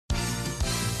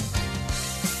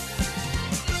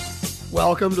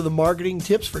Welcome to the Marketing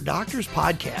Tips for Doctors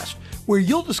podcast, where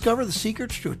you'll discover the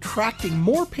secrets to attracting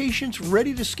more patients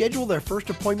ready to schedule their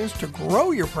first appointments to grow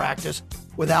your practice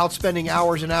without spending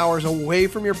hours and hours away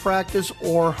from your practice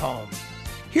or home.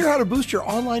 Hear how to boost your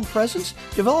online presence,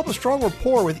 develop a strong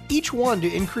rapport with each one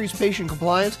to increase patient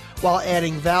compliance while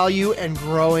adding value and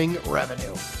growing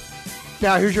revenue.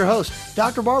 Now here's your host,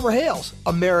 Dr. Barbara Hales,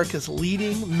 America's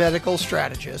leading medical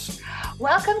strategist.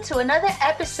 Welcome to another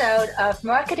episode of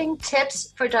Marketing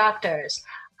Tips for Doctors.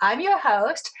 I'm your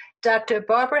host, Dr.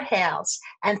 Barbara Hales,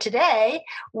 and today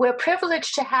we're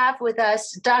privileged to have with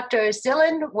us Dr.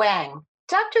 Zilin Wang.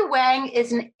 Dr. Wang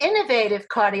is an innovative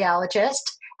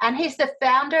cardiologist, and he's the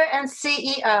founder and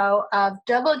CEO of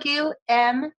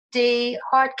WMD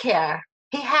Heart Care.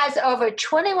 He has over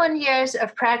 21 years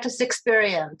of practice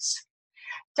experience.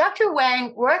 Dr.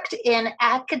 Wang worked in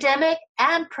academic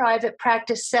and private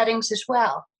practice settings as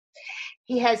well.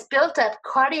 He has built up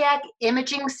cardiac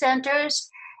imaging centers,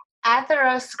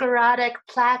 atherosclerotic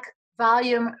plaque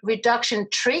volume reduction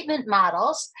treatment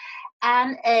models,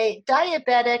 and a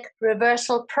diabetic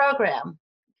reversal program.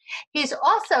 He's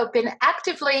also been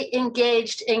actively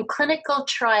engaged in clinical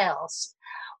trials.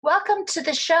 Welcome to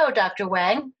the show, Dr.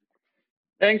 Wang.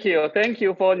 Thank you. Thank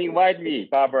you for inviting me,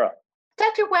 Barbara.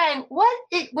 Dr. Wang, what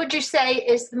would you say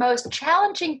is the most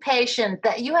challenging patient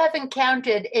that you have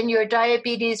encountered in your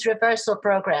diabetes reversal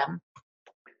program?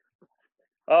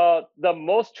 The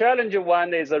most challenging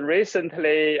one is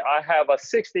recently I have a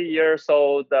 60 years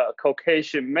old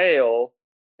Caucasian male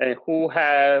and who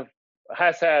has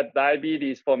had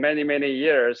diabetes for many, many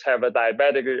years, have a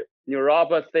diabetic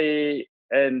neuropathy,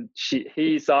 and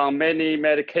he's on many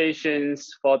medications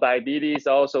for diabetes.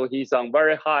 Also, he's on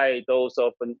very high dose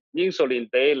of insulin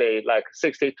daily, like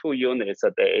 62 units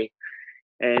a day.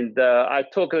 And I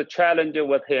took the challenge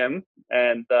with him,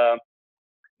 and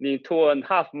in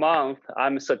 2.5 months,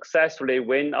 I'm successfully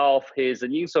went off his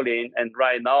insulin, and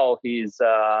right now he's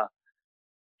on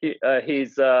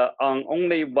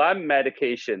only one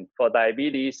medication for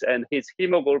diabetes, and his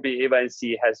hemoglobin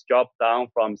A1C has dropped down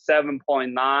from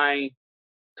 7.9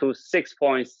 to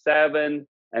 6.7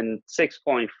 and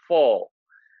 6.4,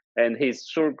 and his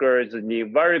sugar is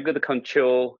in very good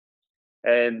control,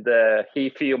 and he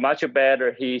feels much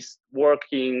better. He's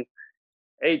working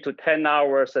 8 to 10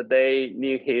 hours a day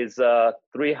near his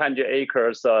 300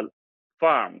 acres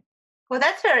farm. Well,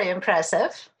 that's very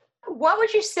impressive. What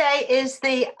would you say is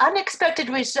the unexpected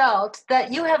result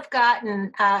that you have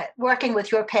gotten working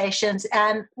with your patients,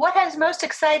 and what has most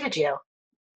excited you?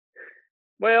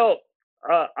 Well,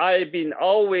 I've been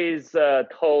always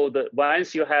told that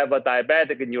once you have a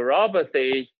diabetic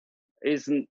neuropathy, it's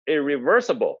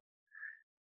irreversible.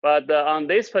 But on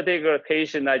this particular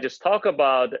patient I just talked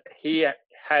about, he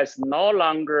has no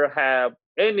longer have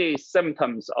any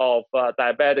symptoms of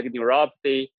diabetic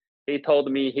neuropathy. He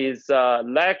told me his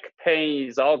leg pain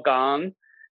is all gone,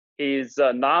 his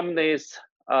numbness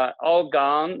all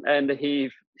gone, and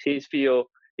he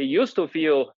used to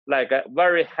feel like a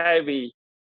very heavy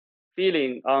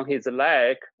feeling on his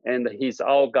leg, and he's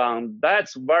all gone.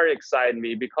 That's very exciting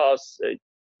me because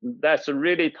that's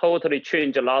really totally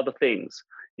changed a lot of things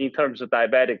in terms of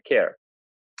diabetic care.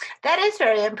 That is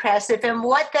very impressive. And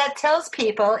what that tells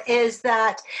people is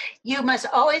that you must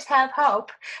always have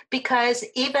hope, because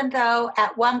even though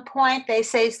at one point they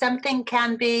say something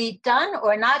can be done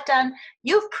or not done,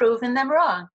 you've proven them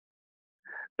wrong.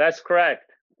 That's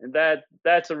correct.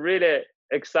 That's really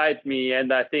excite me,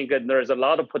 and I think there's a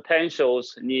lot of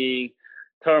potentials in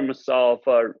terms of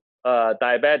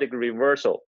diabetic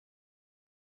reversal.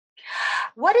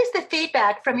 What is the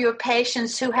feedback from your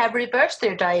patients who have reversed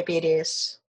their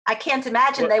diabetes? I can't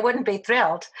imagine they wouldn't be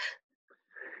thrilled.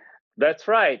 That's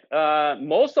right.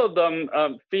 Most of them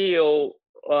feel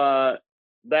that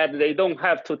they don't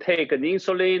have to take an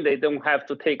insulin, they don't have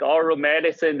to take oral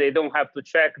medicine, they don't have to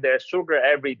check their sugar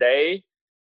every day.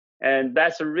 And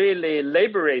that's really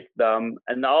liberate them.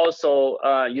 And also,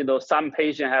 some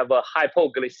patients have a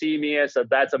hypoglycemia, so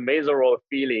that's a miserable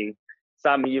feeling.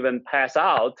 Some even pass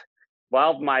out.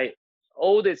 One of my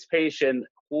oldest patients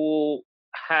who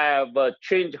have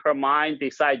changed her mind,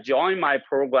 decide join my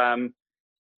program.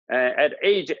 At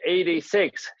age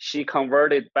 86, she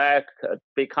converted back,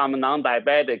 become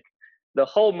non-diabetic. The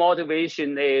whole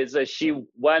motivation is she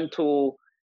went to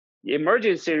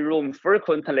emergency room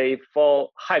frequently for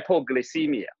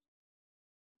hypoglycemia.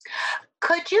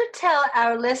 Could you tell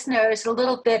our listeners a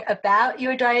little bit about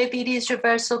your diabetes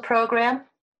reversal program?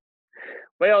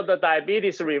 Well, the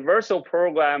diabetes reversal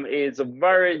program is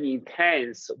very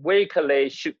intense.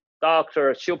 Weekly,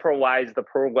 doctor supervise the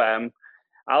program.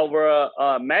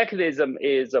 Our mechanism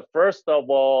is, first of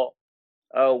all,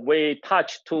 we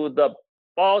touch to the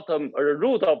bottom or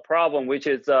root of problem, which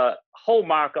is a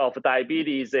hallmark of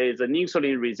diabetes, is an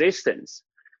insulin resistance.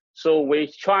 So we're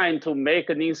trying to make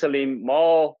an insulin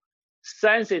more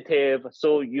sensitive,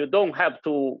 so you don't have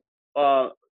to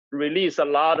release a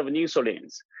lot of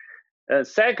insulins.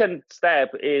 Second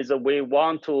step is we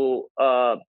want to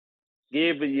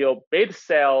give your beta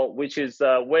cell, which is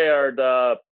where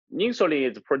the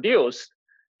insulin is produced,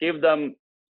 give them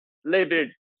a little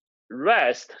bit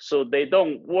rest so they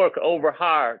don't work over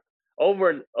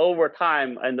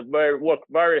time and work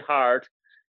very hard,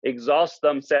 exhaust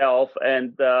themselves,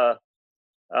 and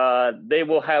they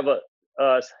will have a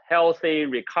healthy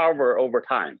recover over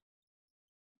time.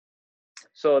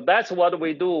 So that's what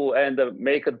we do and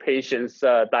make the patient's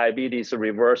diabetes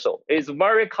reversal. It's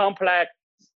very complex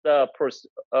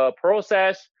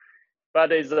process,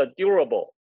 but it's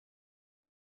durable.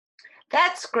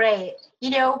 That's great.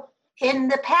 In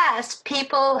the past,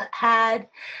 people had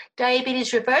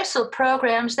diabetes reversal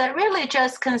programs that really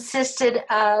just consisted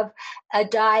of a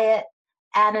diet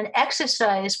and an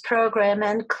exercise program.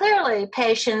 And clearly,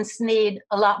 patients need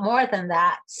a lot more than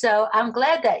that. So I'm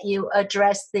glad that you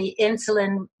addressed the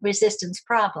insulin resistance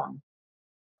problem.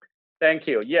 Thank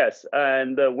you. Yes.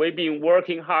 And we've been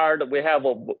working hard. We have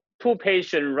 2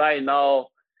 patients right now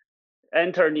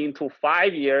entered into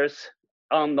 5 years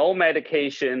on no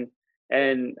medication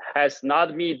and has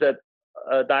not met the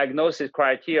diagnosis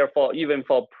criteria even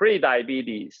for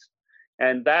pre-diabetes.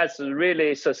 And that's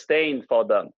really sustained for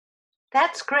them.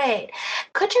 That's great.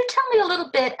 Could you tell me a little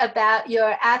bit about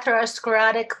your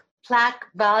atherosclerotic plaque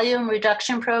volume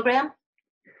reduction program?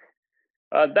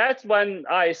 That's when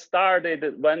I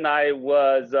started, when I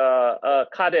was a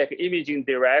cardiac imaging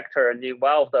director in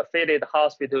one of the affiliate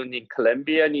hospitals in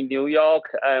Columbia, in New York.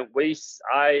 And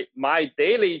my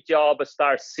daily job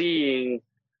started seeing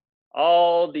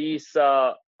all these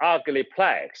ugly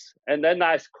plaques. And then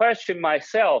I questioned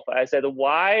myself. I said,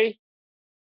 why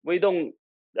we don't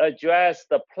address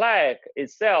the plaque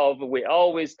itself? We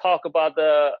always talk about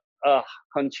the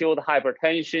controlled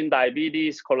hypertension,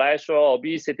 diabetes, cholesterol,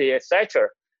 obesity, etc.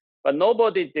 But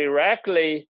nobody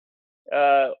directly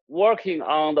working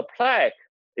on the plaque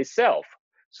itself.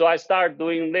 So I started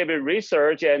doing a little bit of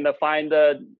research and find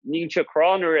a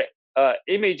intracoronary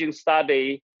imaging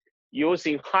study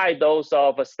using high dose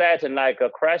of a statin like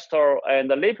Crestor and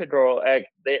Lipitor.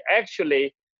 They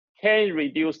actually can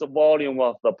reduce the volume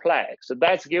of the plaque. So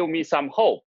that's given me some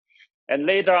hope. And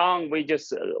later on, we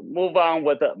just move on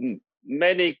with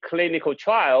many clinical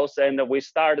trials, and we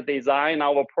started design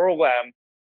our program.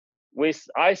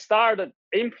 I started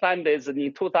implants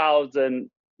in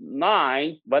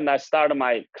 2009 when I started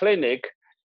my clinic.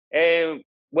 And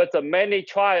with many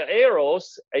trial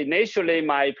errors, initially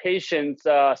my patients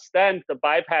stent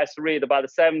bypass rate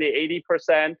about 70,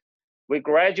 80%. We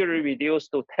gradually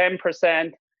reduced to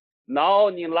 10%. Now,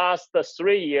 in the last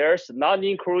 3 years, not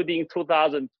including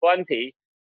 2020,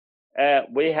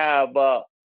 we have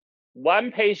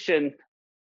 1 patient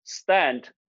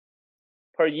stent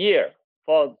per year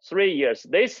for 3 years.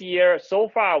 This year, so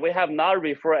far, we have not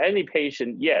referred any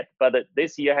patient yet, but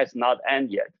this year has not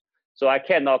ended yet. So I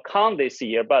cannot count this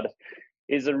year, but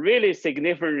it's really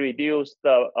significantly reduced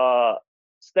the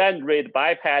stent rate,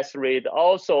 bypass rate.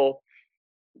 Also,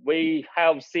 we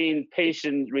have seen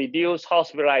patients reduce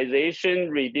hospitalization,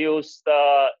 reduce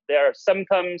their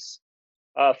symptoms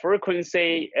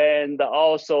frequency, and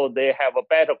also they have a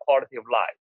better quality of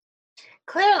life.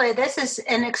 Clearly, this is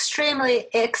an extremely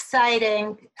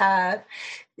exciting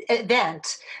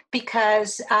event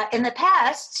because in the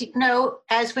past,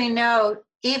 as we know,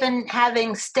 even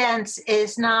having stents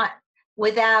is not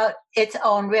without its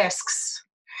own risks.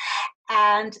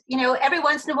 And, every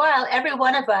once in a while, every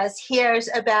one of us hears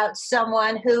about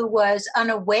someone who was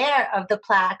unaware of the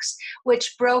plaques,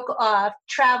 which broke off,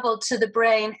 traveled to the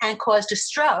brain, and caused a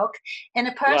stroke in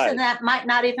a person that might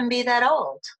not even be that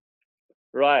old.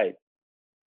 Right.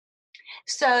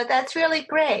 So that's really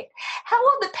great. How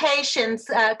will the patients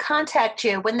contact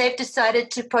you when they've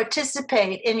decided to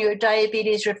participate in your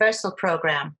diabetes reversal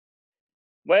program?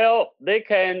 Well, they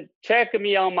can check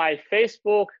me on my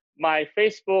Facebook. My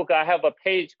Facebook, I have a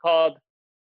page called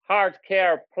Heart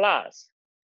Care Plus.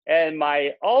 And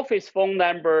my office phone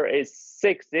number is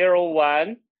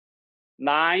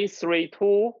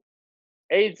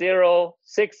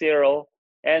 601-932-8060.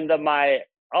 And my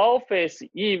office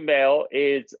email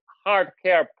is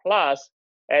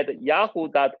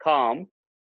heartcareplus@yahoo.com.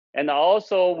 And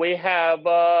also we have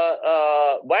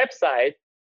a website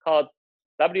called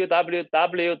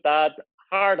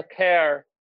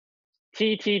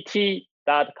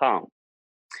www.heartcarettt.com.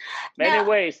 Many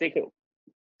ways they can.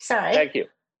 Sorry. Thank you.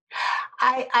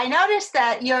 I noticed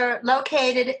that you're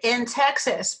located in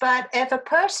Texas, but if a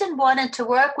person wanted to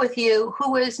work with you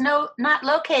who is not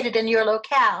located in your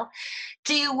locale,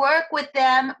 do you work with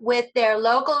them with their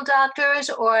local doctors,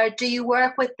 or do you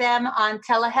work with them on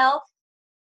telehealth?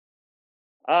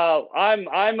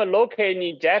 I'm located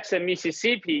in Jackson,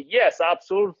 Mississippi. Yes,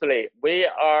 absolutely. We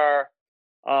are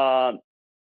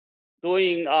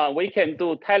we can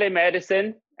do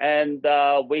telemedicine, and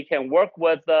we can work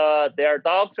with their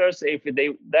doctors if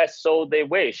that's so they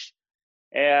wish.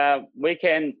 And we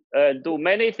can do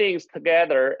many things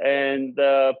together, and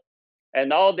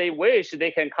all they wish,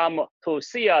 they can come to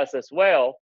see us as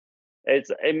well.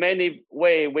 It's in many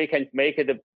ways we can make it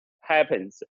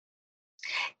happen.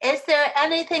 Is there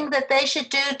anything that they should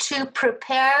do to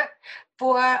prepare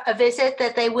for a visit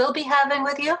that they will be having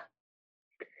with you?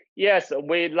 Yes,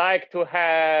 we like to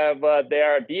have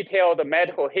their detailed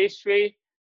medical history,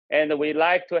 and we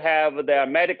like to have their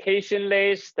medication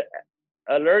list,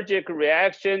 allergic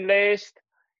reaction list,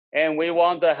 and we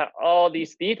want to have all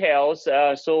these details.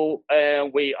 So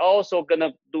we also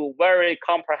gonna do very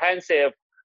comprehensive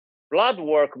blood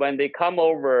work when they come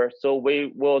over, so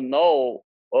we will know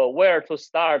where to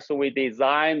start. So we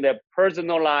design the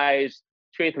personalized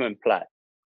treatment plan.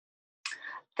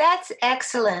 That's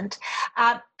excellent.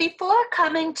 Before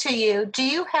coming to you, do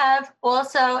you have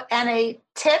also any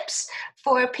tips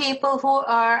for people who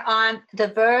are on the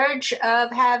verge of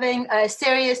having a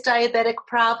serious diabetic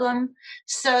problem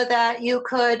so that you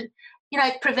could,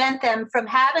 prevent them from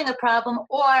having a problem,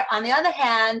 or on the other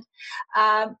hand,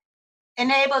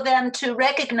 enable them to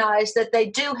recognize that they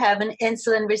do have an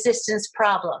insulin resistance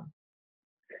problem?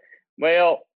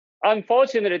 Well,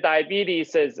 unfortunately,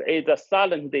 diabetes is a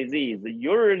silent disease.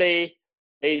 Usually,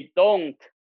 they don't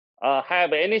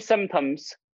have any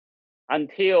symptoms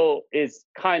until it's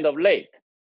kind of late.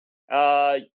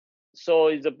 So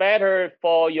it's better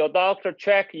for your doctor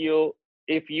check you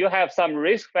if you have some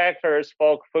risk factors.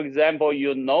 For example,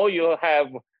 you have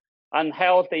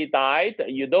unhealthy diet,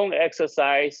 you don't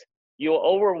exercise, you're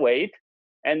overweight,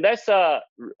 and that's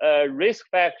risk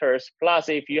factors. Plus,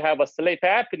 if you have a sleep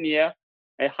apnea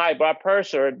and high blood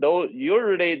pressure, those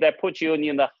usually that puts you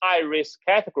in the high risk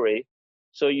category.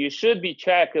 So you should be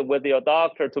checked with your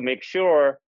doctor to make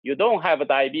sure you don't have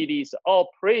diabetes or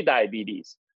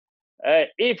pre-diabetes.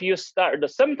 If you start the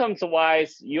symptoms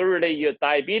wise, usually your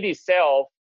diabetes self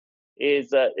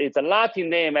is a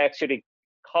Latin name actually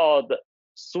called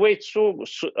sweet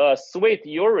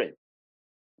urine.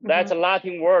 That's a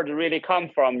Latin word really come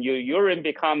from your urine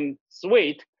become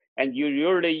sweet, and you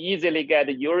usually easily get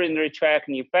a urinary tract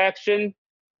infection,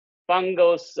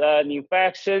 fungal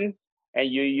infection,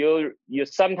 and you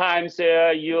sometimes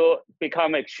you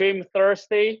become extreme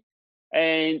thirsty,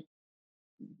 and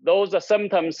those are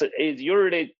symptoms is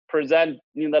usually present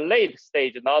in the late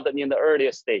stage, not in the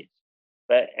earlier stage.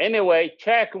 But anyway,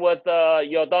 check with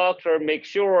your doctor, make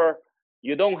sure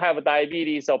you don't have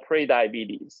diabetes or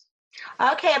pre-diabetes.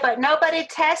 Okay, but nobody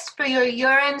tests for your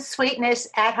urine sweetness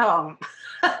at home.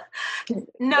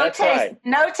 No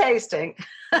tasting.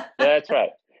 That's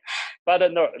right. But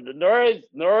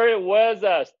there was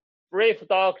a brief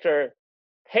doctor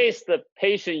taste the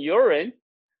patient urine,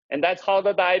 and that's how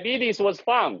the diabetes was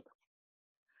found.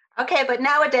 Okay, but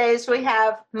nowadays we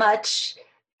have much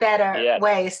better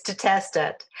ways to test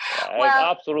it.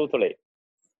 Well, absolutely.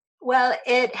 Well,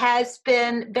 it has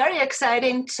been very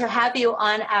exciting to have you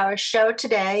on our show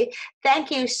today.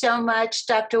 Thank you so much,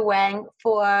 Dr. Wang,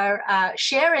 for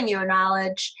sharing your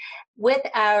knowledge with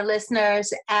our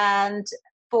listeners and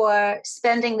for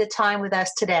spending the time with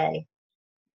us today.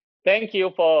 Thank you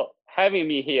for having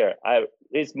me here.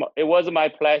 It was my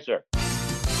pleasure.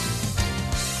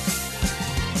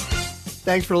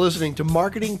 Thanks for listening to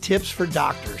Marketing Tips for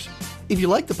Doctors. If you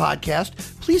like the podcast,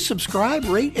 please subscribe,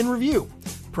 rate, and review.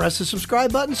 Press the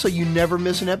subscribe button so you never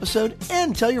miss an episode,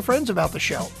 and tell your friends about the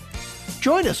show.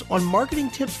 Join us on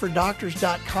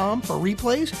marketingtipsfordoctors.com for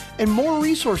replays and more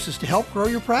resources to help grow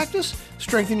your practice,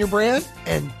 strengthen your brand,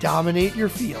 and dominate your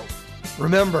field.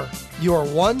 Remember, you are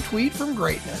one tweet from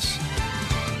greatness.